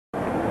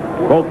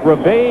Both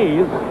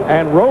Revays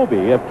and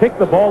Roby have kicked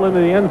the ball into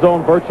the end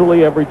zone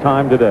virtually every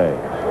time today.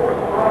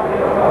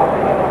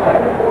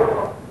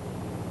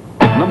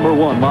 Number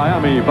 1,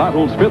 Miami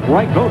battles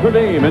 5th-ranked Notre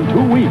Dame in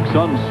 2 weeks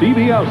on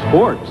CBS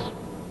Sports.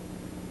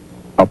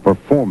 A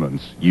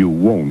performance you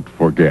won't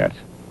forget.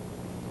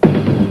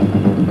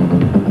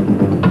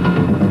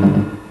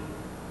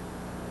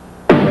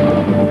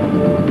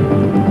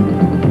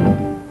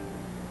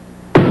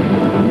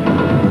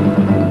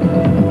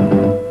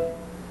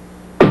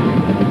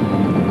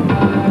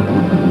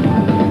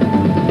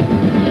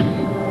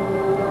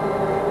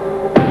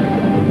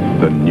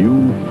 The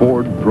new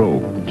Ford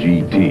Probe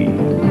GT.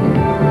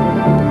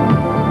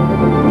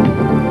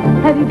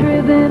 Have you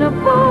driven a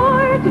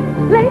Ford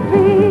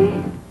lately?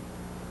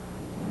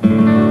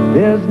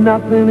 There's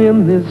nothing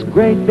in this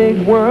great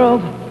big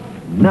world,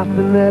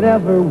 nothing that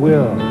ever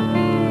will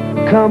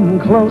come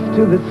close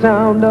to the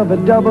sound of a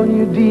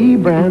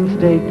WD brand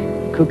steak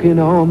cooking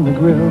on the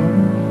grill.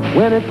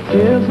 When it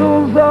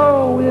sizzles,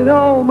 oh, it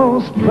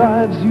almost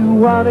drives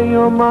you out of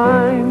your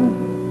mind.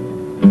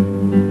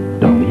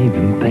 Don't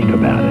even think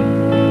about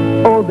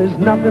it. Oh, there's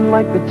nothing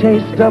like the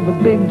taste of a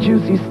big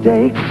juicy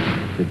steak,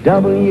 the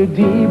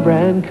WD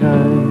brand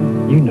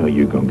kind. You know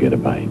you're gonna get a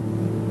bite.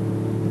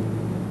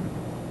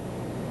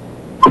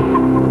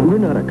 We're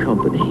not a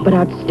company. But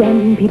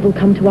outstanding people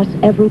come to us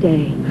every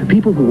day.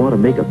 People who want to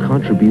make a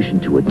contribution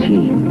to a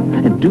team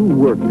and do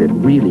work that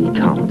really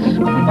counts.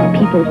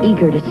 People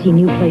eager to see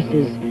new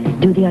places,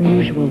 do the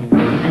unusual,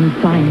 and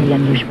find the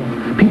unusual.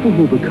 People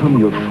who become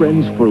your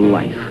friends for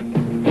life.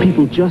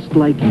 People just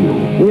like you.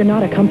 We're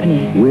not a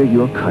company. We're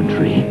your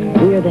country.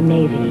 We're the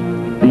Navy.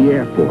 The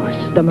Air Force.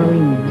 The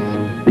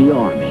Marines. The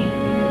Army.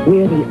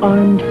 We're the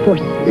armed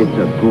forces. It's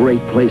a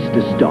great place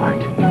to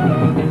start.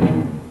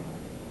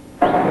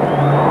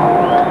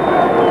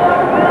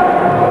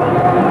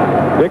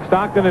 Dick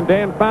Stockton and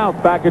Dan Fouts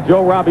back at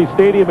Joe Robbie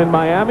Stadium in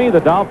Miami. The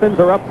Dolphins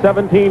are up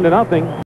 17-0.